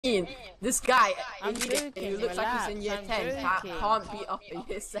mean? This guy, I'm joking, who looks like he's in year 10, can't be up in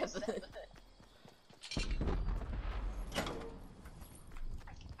year 7.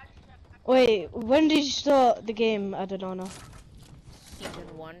 Wait, when did you start the game? I don't know.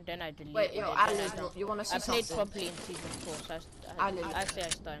 Season 1, then I deleted. Wait, yo, Alan, you wanna see I played something? properly in season 4, so I say I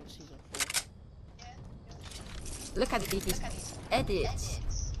started in season 4. Look at these edits.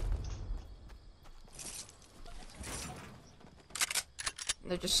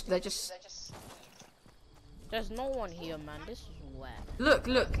 They're just. There's no one here, man. This is whack. Look,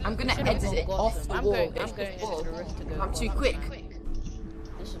 I'm gonna edit it off the wall. I'm going into the rift to go. I'm too quick.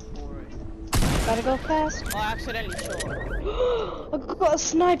 This is boring. Gotta go fast. Oh, I accidentally shot. I got a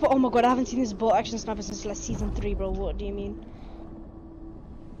sniper. Oh my god, I haven't seen this bolt action sniper since like season 3, bro. What do you mean?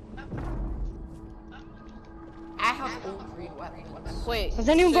 I have all 3 weapons. Wait. Has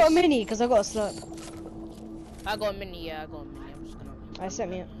anyone got a mini? Cause I got a slurp. I got a mini. Yeah, I got a mini. I'm just gonna. I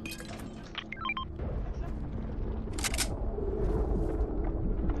sent me it.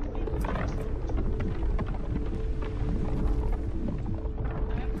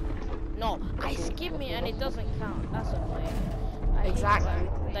 No, I skip me and it doesn't count. That's annoying. I hate Exactly.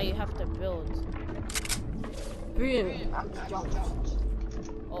 that you have to build. Boom. I'm jumped.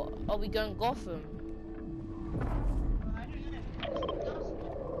 Oh, are we going Gotham?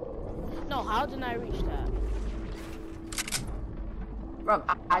 No, how did I reach that? Bro,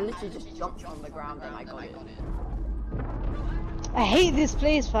 I literally just jumped on the ground and I got it. I hate this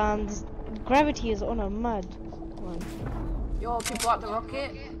place, fam. This gravity is on a mad one. Yo, people at the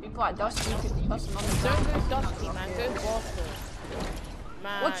rocket, people at Dusty, person on the Don't ground. go Dusty, man. Go Gotham.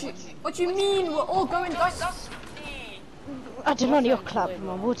 Man. What you mean? We're all going Dusty. I don't know your clap,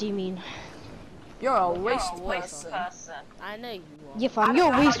 man. What do you mean? You're a waste person. I know you are. Yeah, fam.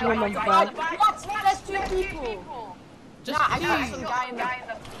 You're a waste woman, bro. What? There's 2 people. Just I found some guy in the.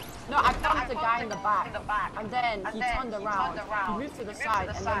 No, I found the guy in the back, and then he turned around, he moved to the side,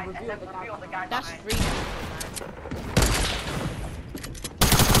 and then revealed the guy. That's 3 people,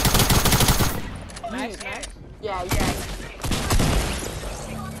 man. Nice. Yeah.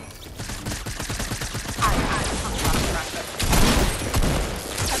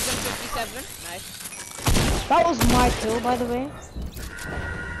 Tag them 57. Nice. That was my kill, by the way.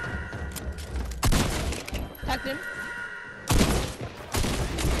 Tagged him.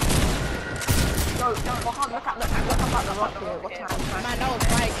 Yo, look at the rocket. What time? Man, that was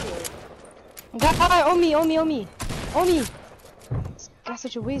my kill. Guy, on me. This guy's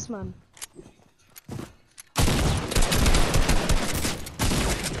such a waste, man.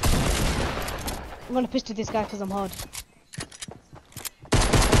 I'm gonna pistol this guy because I'm hard.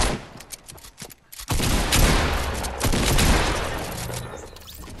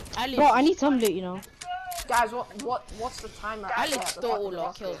 Bro, I need some loot, you know. Guys, what's the timer? Ali stole all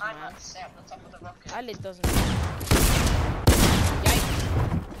our kills, man. Ali doesn't.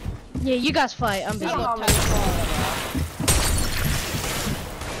 Yikes. Yeah, you guys fight. I'm busy. I got tagged hard.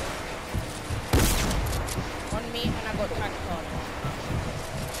 On me, and I got tagged hard.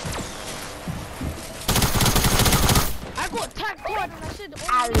 I got tagged hard, and I said,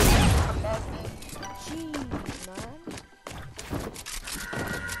 Ali. jeez, man.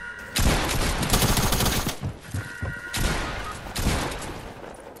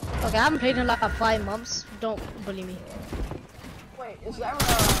 Okay, I haven't played in like 5 months. Don't bully me. Wait, is there a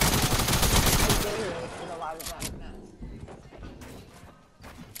game in the live event?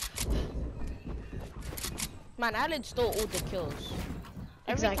 Man, Alid stole all the kills.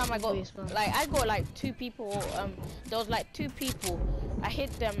 Every Exactly. time I got, like, I got like 2 people. There was like 2 people. I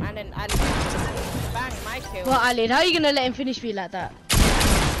hit them, and then I bang my kill. Well, Alid, how are you gonna let him finish me like that?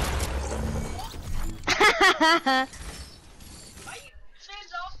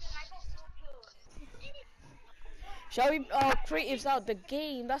 Shall we creatives out the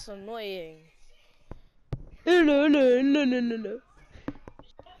game? That's annoying. No.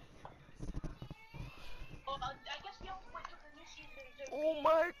 Oh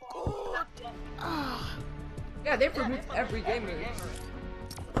my god. Yeah, they've removed every game mode.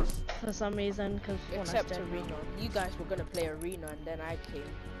 For some reason, because Except Arena. You guys were gonna play Arena, and then I came.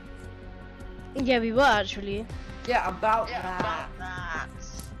 Yeah, we were actually. Yeah, about that.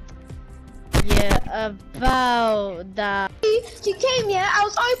 Yeah, about that. She came here, I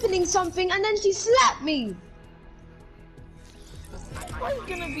was opening something, and then she slapped me. Why are you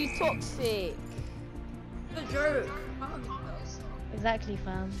gonna be toxic? The joke. Exactly,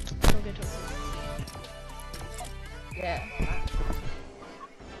 fam. Don't get toxic. Yeah.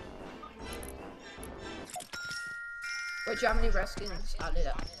 Wait, do you have any reskins? I did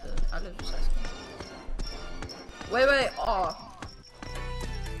that. I did reskins. Wait, oh.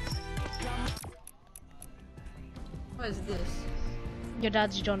 What is this? Your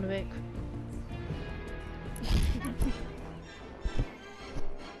dad's John Wick.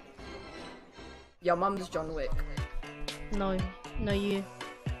 Your mum's John Wick. No, no you.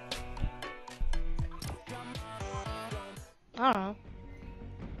 I don't know.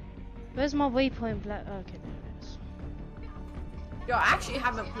 Where's my waypoint black? Oh, okay, there it is. Yo, I actually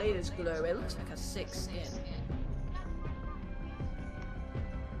haven't played as Glow. It looks like a sick skin.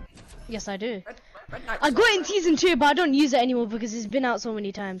 Yes, I do. Red Knight's I got it in not season 2, but I don't use it anymore because it's been out so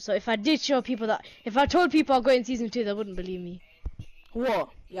many times. So if I did show people that, if I told people I got it in season 2, they wouldn't believe me. What?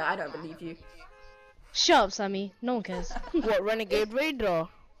 Yeah, I don't believe you. Shut up, Sammy. No one cares. What, Renegade Raider?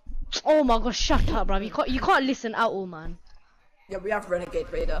 Oh my gosh, shut up, bruv. You can't listen at all, man. Yeah, we have Renegade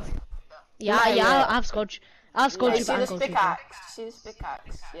Raider. Yeah, Yeah, yeah. yeah. I've Scotch. I've Scotch. See this I've pickaxe? See this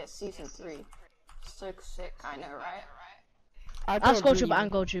pickaxe? Yeah, season 3. So sick, I know, right? I've Skull Trooper and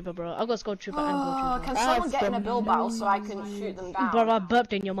Gold Trooper, bro. I've got Skull Trooper and Gold Oh, Trooper. can someone get in a build battle so I can shoot them down? Bro, I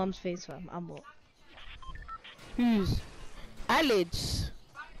burped in your mum's face, fam. I'm what? Who's? Alex.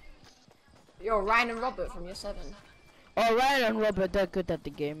 Yo, Ryan and Robert from year 7. Oh, Ryan and Robert, they're good at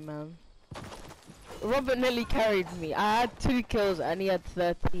the game, man. Robert nearly carried me. I had 2 kills and he had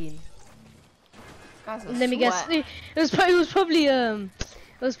 13. Guys are Let me guess. sweat. It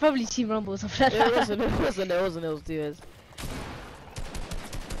was probably Team Rumble or something like that. It was 2 years.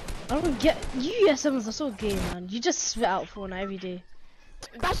 I don't get you. USMs are so gay, man. You just spit out Fortnite every day.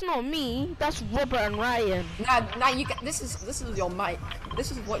 That's not me. That's Robert and Ryan. Now you get this is your mic.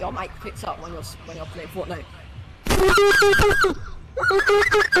 This is what your mic picks up when you're playing Fortnite.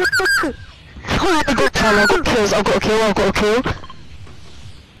 Oh, I got kills. I got a kill.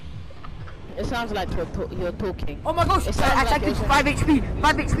 It sounds like you're talking. Oh my gosh! It sounds I like tagged 5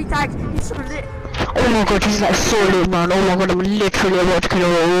 HP tags. He's so lit. Oh my god, he's like so lit, man. Oh my god, I'm literally about to kill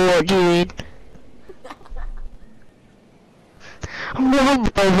him. What do you mean? I'm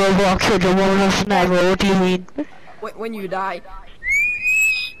not I killed your mom last night, bro. What do you mean? When you die.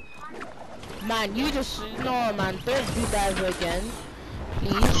 Man, you just no, man. Don't do that ever again,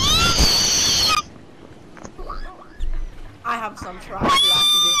 please. I have some trash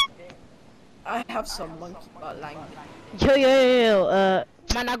language. I have some monkey butt language. Yo.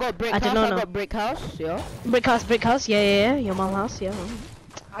 Man, I got brick I house. did not I know. got brick house. Yeah. Brick house. Yeah. Your mom house, yeah.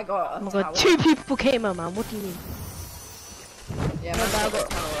 I got. Oh my god, 2 people came out, man. What do you mean? Yeah, man, I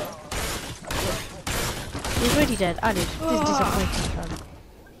got. He's already dead. I did. This is disappointing, fam.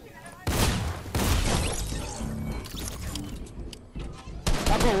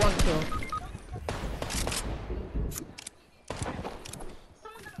 I got 1 kill.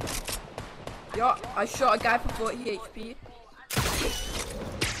 Yo, I shot a guy for 40 HP.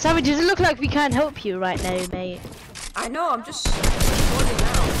 Sammy, does it look like we can't help you right now, mate? I know, I'm just recording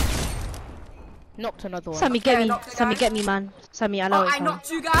now. Knocked another one. Sammy, get me. knocked the Sammy, guy. get me, man. Sammy, I know Oh, it's I fine. knocked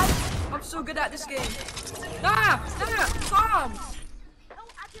 2 guys. I'm so good at this game. Tom.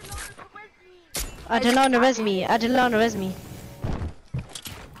 Adelana res me.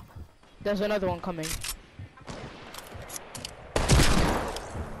 There's another one coming.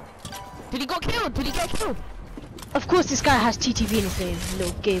 Did he get killed? Of course, this guy has TTV in his name,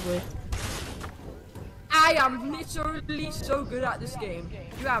 little gay boy. I am literally so good at this game.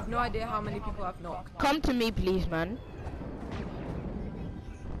 You have no idea how many people I've knocked. Come to me, please, man.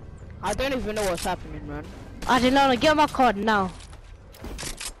 I don't even know what's happening, man. Adelana, get my card now.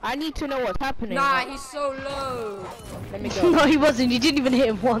 I need to know what's happening. Nah, he's so low. Let me go. No, he wasn't. You didn't even hit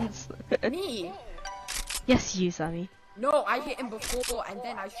him once. Me? Yes, you, Sammy. No, I hit him before and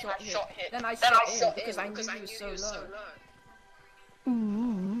then I shot him. Then I shot him because I knew he was so low.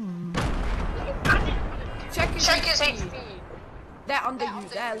 Check his HP. They're under you.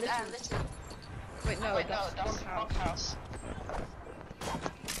 They're literally. Wait, no, that's one house.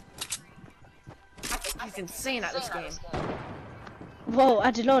 I think he's insane at this game. Whoa,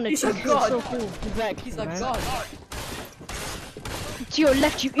 Adelana, He's a you're god. so cool. Exactly, He's a man. god. To your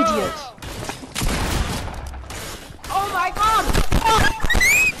left, you idiot. Oh my god!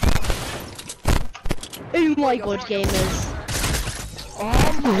 Oh my god, gamers.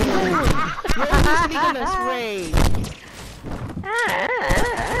 Oh my god. You're literally gonna spray.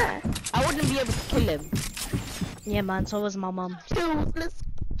 I wouldn't be able to kill him. Yeah, man, so was my mum. Dude, let's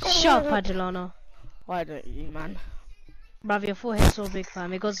go. Shut up, Adelana. Why don't you, man? Bruv, your forehead's so big,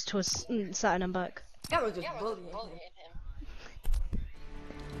 fam. It goes to a Saturn and back. That was just bullying him.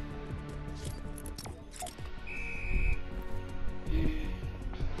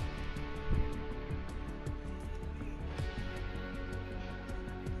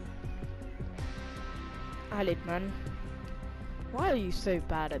 Alid, man. Why are you so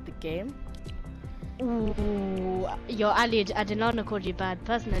bad at the game? Ooh, yo, Ali, I did not call you bad.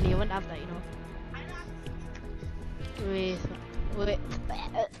 Personally, I wouldn't have that, you know. With.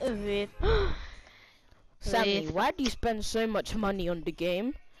 Sammy, why do you spend so much money on the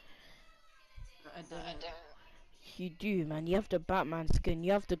game? I don't. You do, man. You have the Batman skin.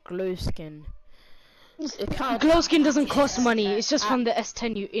 You have the glow skin. It counts. Glow skin doesn't cost money. It's just from the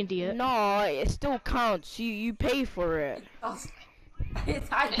S10, you idiot. No, it still counts. You pay for it. You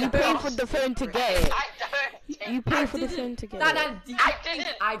You pay for the phone to get it. You pay for the phone to get it. I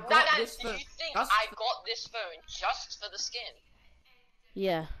didn't. I got this Do phone. you think I got this phone just for the skin?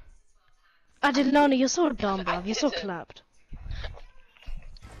 Yeah. Adelana, you're so dumb, bruv. You're so clapped.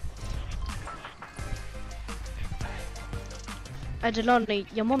 Adelana,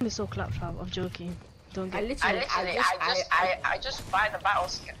 your mom is so clapped, bruv. I'm joking. Don't get. I just buy the battle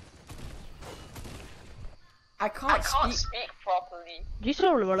skin. I I can't can't speak. speak properly. You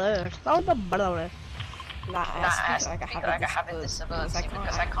so Like, I I speak speak like I have a disability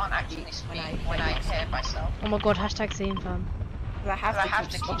because I can't actually speak when I hear myself. Oh my god, hashtag same fam. I I have have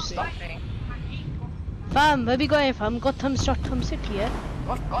to to keep keep stopping. stopping. Fam, where we going, fam? Gotham City, yeah?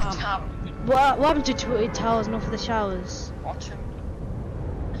 What time? What happened to Twitty Towers, not for the showers? Watch him.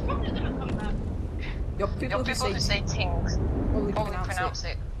 Your Your people who people who say say things only only pronounce pronounce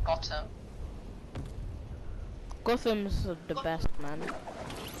it Gotham. Gotham's the best, man.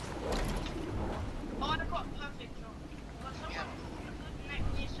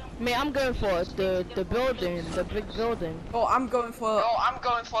 Mate, I'm going for the building, the big building. Oh, I'm going for. Oh, I'm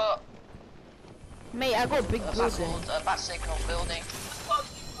going for Mate, I got a big a building. bat signal building.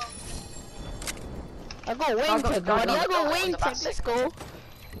 I got wing tech, buddy. I got wing tech. Let's go.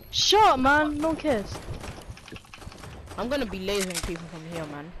 Shut up, man. No one cares. I'm gonna be lasering people from here,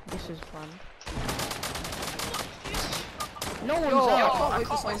 man. This is fun. No one's Yo, out. I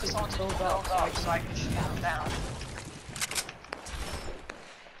can't wait for someone to build up so I can shoot them down.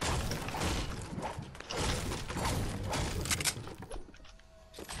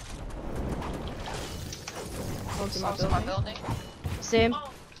 Onto my building. Same.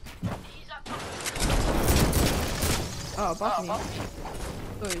 Oh, above me.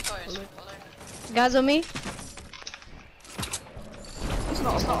 Sorry. Guys on me? It's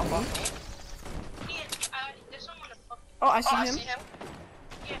not above me. Oh, I see him.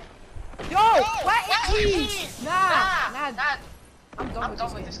 Yo, where is he? Nah. I'm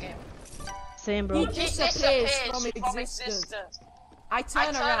done with this game. Same, bro. He disappears from existence. I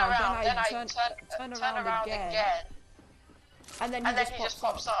turn around, then I turn around again. And then he just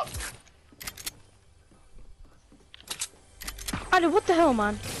pops up. Ali, what the hell,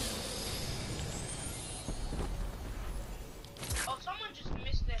 man? Oh, someone just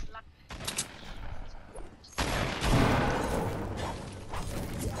missed their life.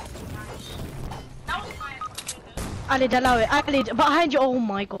 That was my Ali, allow it. Ali, behind you. Oh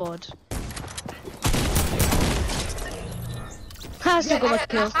my god. Has to go back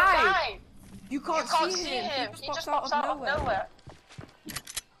kill. Hi! You can't see him. He just pops out of nowhere.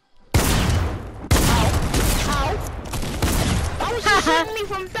 I was just shooting me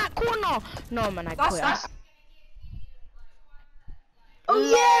from that corner. No, man, I quit. Oh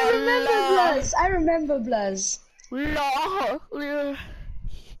yeah, I remember Blaz. I remember Blaz. No.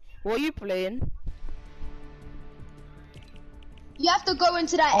 What are you playing? You have to go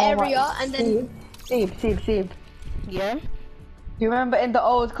into that area and then. Steve. Yeah? Do you remember in the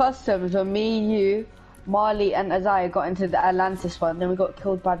old customs when me, you, Marley and Isaiah got into the Atlantis one, then we got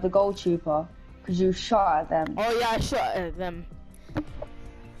killed by the gold trooper because you shot at them? Oh yeah, I shot at them.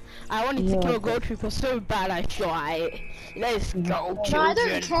 I wanted to kill a gold trooper so bad I shot at it. Let's go, No, children. I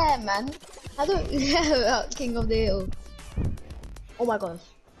don't care, man. I don't care about King of the Hill. Oh my gosh.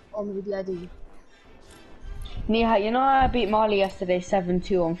 Oh, maybe I do. Neha, you know I beat Marley yesterday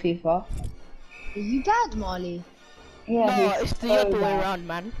 7-2 on FIFA? Are you bad, Marley? Yeah, No, he's it's the so other way bad. around,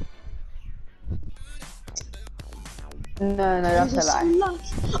 man. No, that's a lie. Lucky.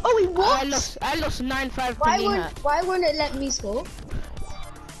 Oh, wait, what? I lost 9-5 to Neha. Why won't it let me score?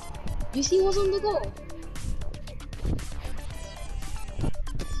 You see what's on the goal?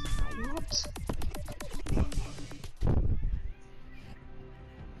 What?